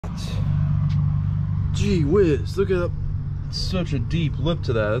Gee whiz, look at such a deep lip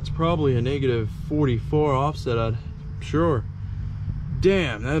to that. That's probably a negative 44 offset, I'm sure.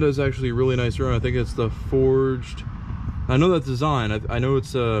 Damn, that is actually a really nice run. I think it's the forged, I know that design. I know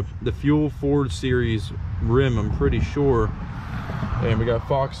it's the Fuel Forged series rim, I'm pretty sure. And we got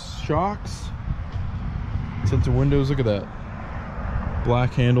Fox shocks, tinted windows, look at that.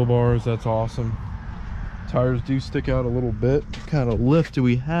 Black handlebars, that's awesome. Tires do stick out a little bit. What kind of lift do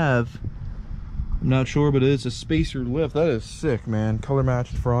we have? I'm not sure, but it is a spacer lift. That is sick, man. Color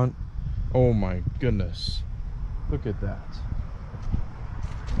matched front. Oh my goodness. Look at that.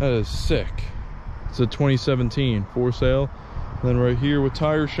 That is sick. It's a 2017 for sale. And then right here with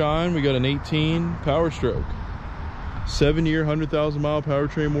tire shine, we got an 18 Powerstroke. 7-year, 100,000 mile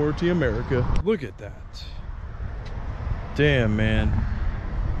powertrain warranty, America. Look at that. Damn, man.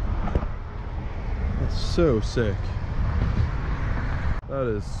 That's so sick. That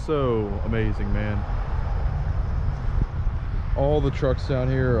is so amazing, man. All the trucks down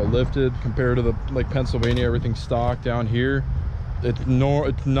here are lifted compared to the, like Pennsylvania, everything's stock. Down here,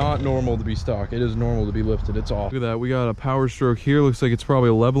 it's not normal to be stock. It is normal to be lifted. It's awesome. Look at that. We got a Powerstroke here. Looks like it's probably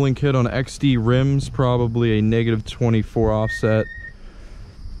a leveling kit on XD rims, probably a negative 24 offset.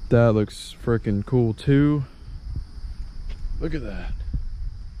 That looks freaking cool too. Look at that.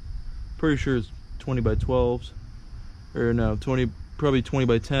 Pretty sure it's 20 by 12s, or no, 20, probably 20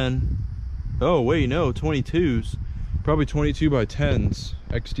 by 10. Oh wait, no, 22s, probably 22 by 10s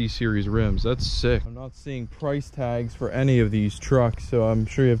XD series rims. That's sick. I'm not seeing price tags for any of these trucks, so I'm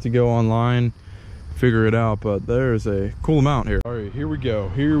sure you have to go online, figure it out, but there's a cool amount here. All right, here we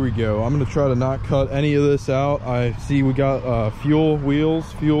go. I'm gonna try to not cut any of this out. I see we got fuel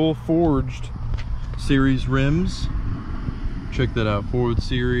wheels, Fuel Forged series rims. Check that out, Ford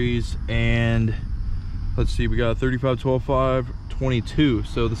series. And let's see, we got 35, 12, 5, 22.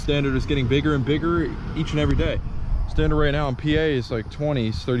 So the standard is getting bigger and bigger each and every day. Standard right now in PA is like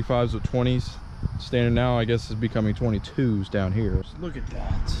 20s, 35s with 20s. Standard now, I guess, is becoming 22s down here. Just look at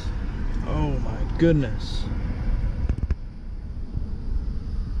that. Oh my goodness.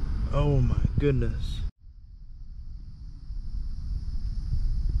 Oh my goodness.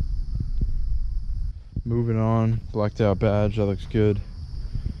 Moving on, blacked out badge, that looks good.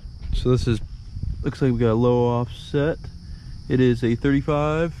 So this is, looks like we got a low offset. It is a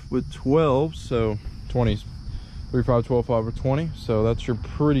 35 with 12, so 20s. 35, 12, 5, or 20. So that's your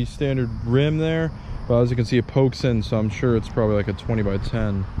pretty standard rim there. But as you can see, it pokes in, so I'm sure it's probably like a 20 by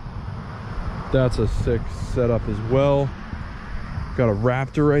 10. That's a sick setup as well. Got a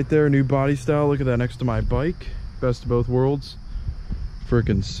Raptor right there, new body style. Look at that next to my bike. Best of both worlds.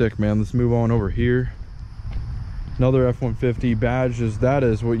 Freaking sick, man. Let's move on over here. Another F-150 badges. That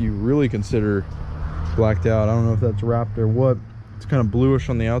is what you really consider blacked out. I don't know if that's wrapped or what. It's kind of bluish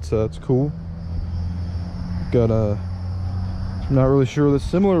on the outside. That's cool. Got a, I'm not really sure, the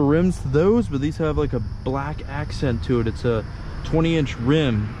similar rims to those, but these have like a black accent to it. It's a 20-inch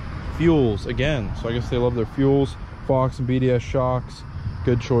rim. Fuels again, so I guess they love their fuels. Fox and BDS shocks,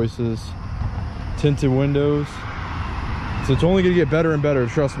 good choices. Tinted windows, so it's only gonna get better and better,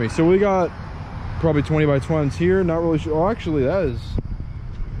 trust me. So we got probably 20 by 20s here. Not really sure. Oh, actually, that is,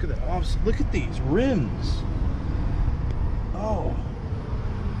 look at that. Look at these rims. Oh,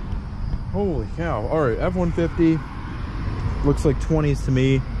 holy cow. All right, F-150 looks like 20s to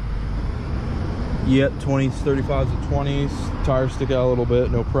me. Yep, 20s, 35s and 20s. Tires stick out a little bit,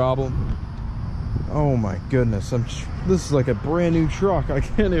 no problem. Oh my goodness, this is like a brand new truck. I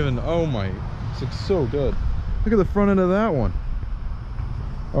can't even, oh my, this looks so good. Look at the front end of that one.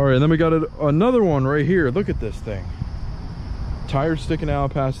 All right, and then we got another one right here. Look at this thing. Tires sticking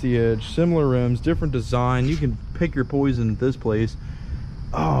out past the edge, similar rims, different design. You can pick your poison at this place.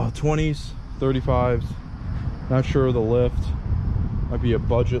 Oh, 20s, 35s. Not sure of the lift. Might be a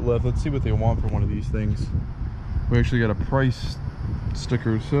budget lift. Let's see what they want for one of these things. We actually got a price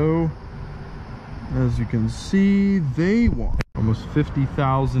sticker. So, as you can see, they want almost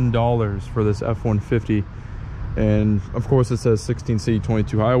 $50,000 for this F-150. And of course it says 16 city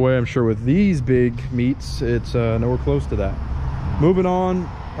 22 highway. I'm sure with these big meets, it's nowhere close to that. Moving on.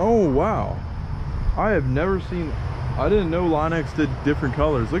 Oh, wow. I have never seen, I didn't know Line-X did different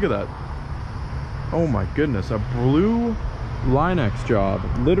colors. Look at that. Oh my goodness, a blue Line-X job.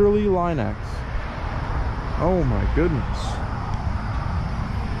 Literally Line-X. Oh my goodness.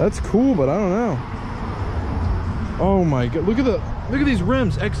 That's cool, but I don't know. Oh my god, look at these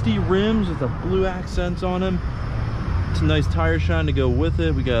rims. XD rims with the blue accents on them. It's a nice tire shine to go with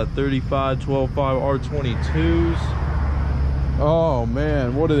it. We got 35, 12, 5 R22s. Oh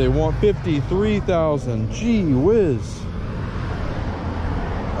man, what do they want? 53,000. Gee whiz.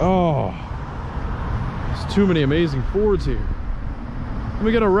 Oh, too many amazing Fords here. And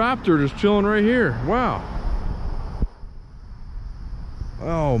we got a Raptor just chilling right here. Wow.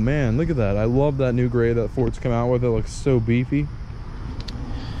 Oh man, look at that. I love that new gray that Ford's come out with. It looks so beefy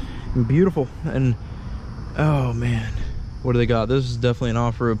and beautiful. And oh man, what do they got? This is definitely an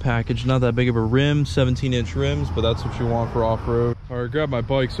off-road package. Not that big of a rim, 17-inch rims, but that's what you want for off-road. All right, grab my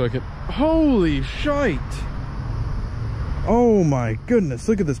bike so I can... Holy shite! Oh my goodness,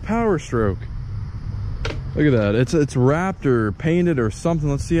 look at this Powerstroke. Look at that. It's wrapped or painted or something.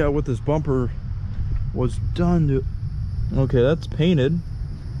 Let's see what this bumper was done to. Okay, that's painted.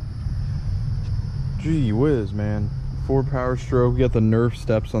 Gee whiz, man. Ford Powerstroke. We got the Nerf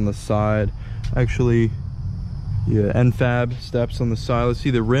steps on the side. Actually, yeah, NFAB steps on the side. Let's see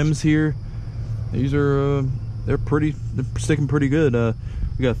the rims here. These are they're sticking pretty good.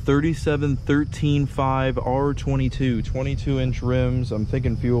 We got 37 13 5 R22 22-inch rims. I'm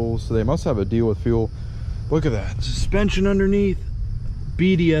thinking fuel, so they must have a deal with fuel. Look at that suspension underneath,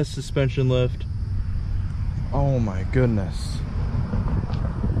 BDS suspension lift. Oh my goodness,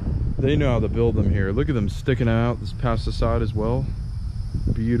 they know how to build them here. Look at them sticking out this past the side as well.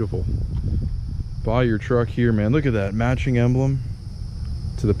 Beautiful. Buy your truck here, man. Look at that matching emblem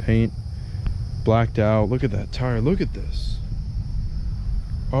to the paint, blacked out. Look at that tire. Look at this.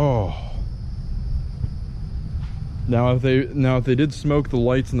 Oh, now if they did smoke the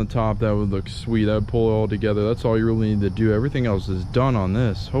lights in the top, that would look sweet. That would pull it all together. That's all you really need to do. Everything else is done on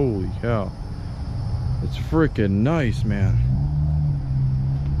this. Holy cow, it's freaking nice, man.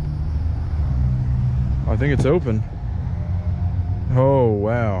 I think it's open. Oh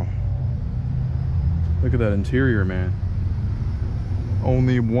wow, look at that interior, man.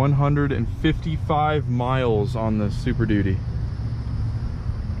 Only 155 miles on the Super Duty.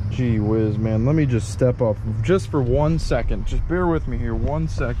 Gee whiz, man. Let me just step up just for 1 second. Just bear with me here 1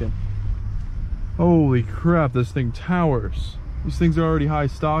 second. Holy crap, this thing towers. These things are already high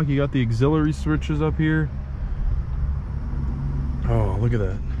stock. You got the auxiliary switches up here. Oh, look at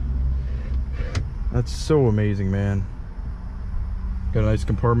that. That's so amazing, man. Got a nice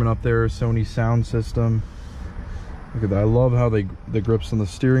compartment up there, Sony sound system. Look at that. I love how the grips on the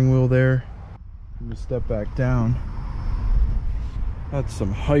steering wheel there. Let me step back down. That's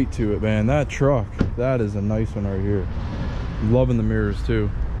some height to it, man. That truck, that is a nice one right here. I'm loving the mirrors too.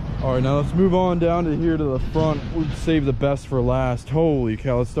 All right, now let's move on down to here to the front. We'll save the best for last. Holy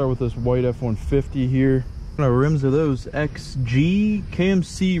cow, let's start with this white F-150 here. What rims are those? XG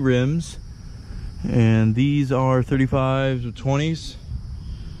KMC rims. And these are 35s or 20s.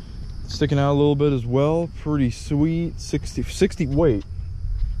 Sticking out a little bit as well. Pretty sweet.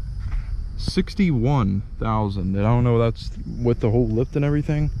 61,000. I don't know, that's with the whole lift and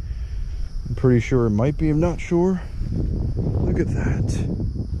everything. I'm pretty sure it might be, I'm not sure. Look at that.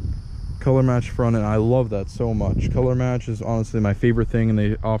 Color match front end. I love that so much. Color match is honestly my favorite thing, and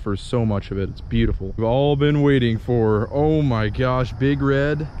they offer so much of it. It's beautiful. We've all been waiting for, oh my gosh, Big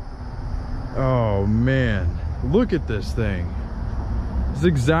Red. Oh man, look at this thing. This is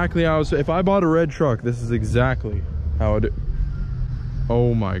exactly how if I bought a red truck, this is exactly how it.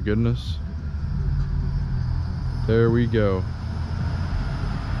 Oh my goodness. There we go.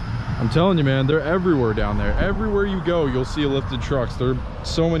 I'm telling you, man, they're everywhere down there. Everywhere you go, you'll see lifted trucks. There are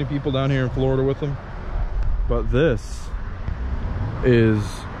so many people down here in Florida with them. But this is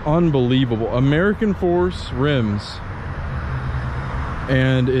unbelievable. American Force rims.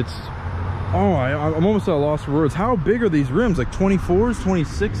 And it's, oh, I'm almost at a loss for words. How big are these rims? Like 24s,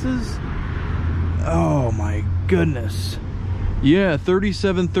 26s? Oh my goodness. Yeah,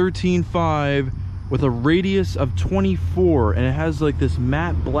 37 13 5 with a radius of 24, and it has like this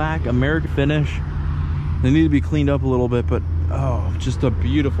matte black American finish. They need to be cleaned up a little bit, but oh, just a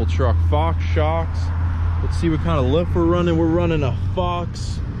beautiful truck. Fox shocks. Let's see what kind of lift we're running. We're running a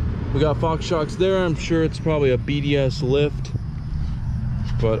Fox. We got Fox shocks there. I'm sure it's probably a BDS lift.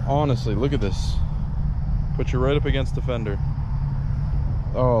 But honestly, look at this. Put you right up against the fender.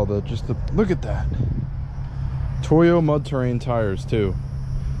 Oh, look at that. Toyo mud terrain tires too.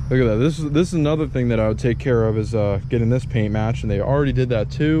 Look at that. This is another thing that I would take care of, is getting this paint match, and they already did that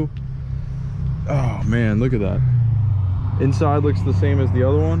too. Oh man, look at that. Inside looks the same as the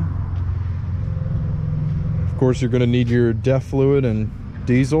other one. Of course, you're going to need your DEF fluid and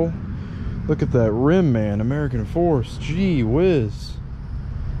diesel. Look at that rim, man. American Force. Gee whiz.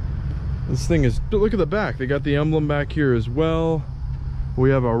 This thing is, look at the back. They got the emblem back here as well.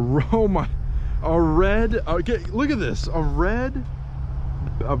 We have a red, look at this, a red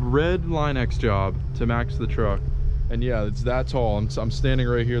Line X job to max the truck. And yeah, it's that tall. I'm standing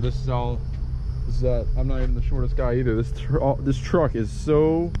right here. This is that. I'm not even the shortest guy either. This truck is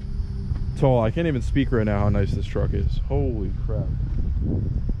so tall. I can't even speak right now how nice this truck is. Holy crap.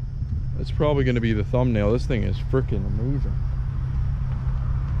 It's probably going to be the thumbnail. This thing is freaking amazing.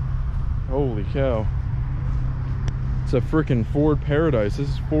 Holy cow. It's a freaking Ford paradise. This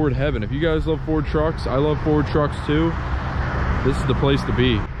is Ford heaven. If you guys love Ford trucks, I love Ford trucks too. This is the place to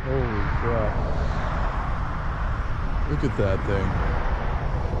be. Holy crap. Look at that thing.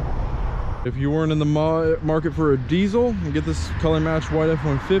 If you weren't in the market for a diesel, you get this color matched white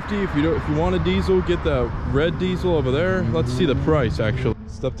F-150. If you want a diesel, get that red diesel over there. Let's see the price actually.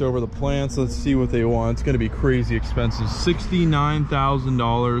 Stepped over the plants. Let's see what they want. It's going to be crazy expensive.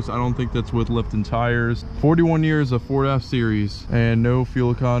 $69,000. I don't think that's with lifting tires. 41 years of Ford F-Series and no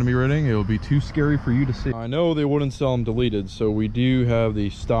fuel economy rating. It'll be too scary for you to see. I know they wouldn't sell them deleted, so we do have the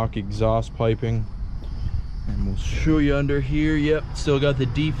stock exhaust piping. And we'll show you under here. Yep, still got the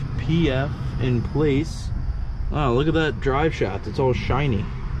deep PF in place. Wow, look at that drive shaft. It's all shiny.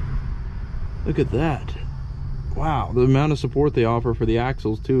 Look at that. Wow, the amount of support they offer for the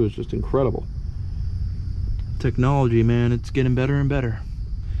axles too is just incredible. Technology, man, it's getting better and better.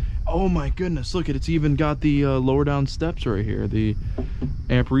 Oh my goodness, look, it's even got the lower down steps right here, the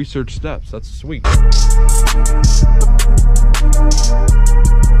amp research steps. That's sweet.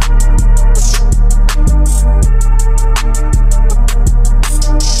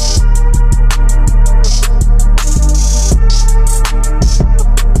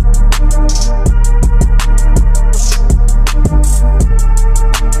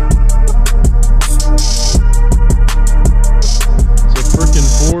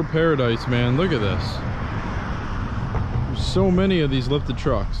 Paradise, man. Look at this. There's so many of these lifted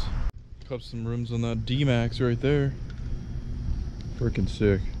trucks. Custom rims on that D-Max right there. Freaking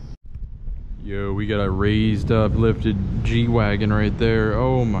sick. Yo, we got a raised up lifted G-Wagon right there.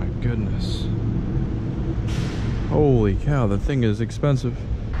 Oh my goodness. Holy cow, that thing is expensive.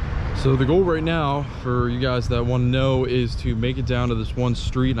 So the goal right now for you guys that want to know is to make it down to this one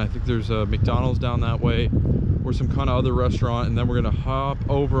street, and I think there's a McDonald's down that way or some kind of other restaurant, and then we're gonna hop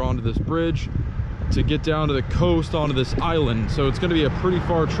over onto this bridge to get down to the coast onto this island. So it's gonna be a pretty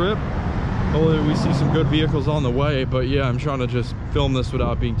far trip. Hopefully we see some good vehicles on the way, but yeah, I'm trying to just film this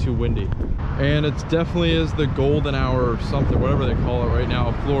without being too windy. And it definitely is the golden hour or something, whatever they call it right now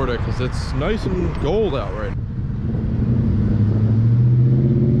in Florida, because it's nice and gold out right now.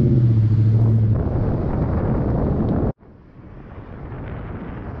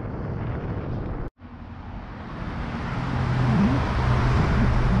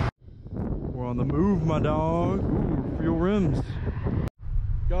 On the move, my dog. Ooh, fuel rims.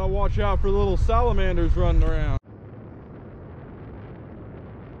 Gotta watch out for the little salamanders running around.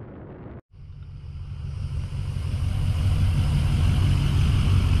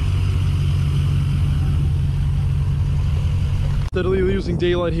 Steadily losing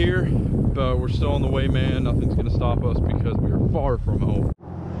daylight here, but we're still on the way, man. Nothing's gonna stop us because we are far from home.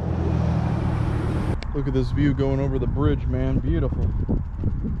 Look at this view going over the bridge, man. Beautiful.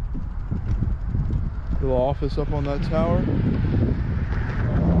 Little office up on that tower.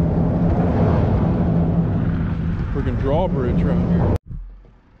 Freaking drawbridge around here.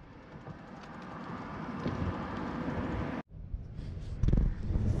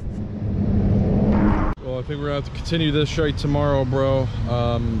 Well, I think we're gonna have to continue this shite tomorrow, bro.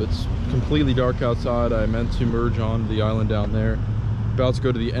 It's completely dark outside. I meant to merge on the island down there. About to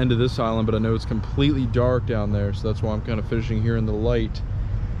go to the end of this island, but I know it's completely dark down there, so that's why I'm kind of finishing here in the light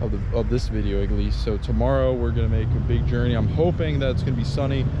of this video at least. So tomorrow we're gonna make a big journey. I'm hoping that it's gonna be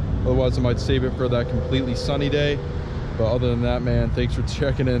sunny, otherwise I might save it for that completely sunny day. But other than that, man, thanks for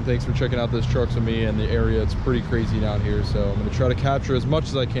checking in, thanks for checking out this trucks with me and the area. It's pretty crazy down here, so I'm gonna try to capture as much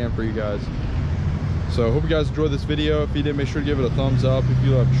as I can for you guys. So I hope you guys enjoyed this video. If you did, make sure to give it a thumbs up. If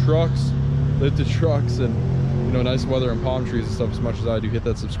you love trucks, lifted trucks, and you know, nice weather and palm trees and stuff as much as I do, hit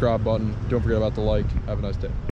that subscribe button. Don't forget about the like. Have a nice day.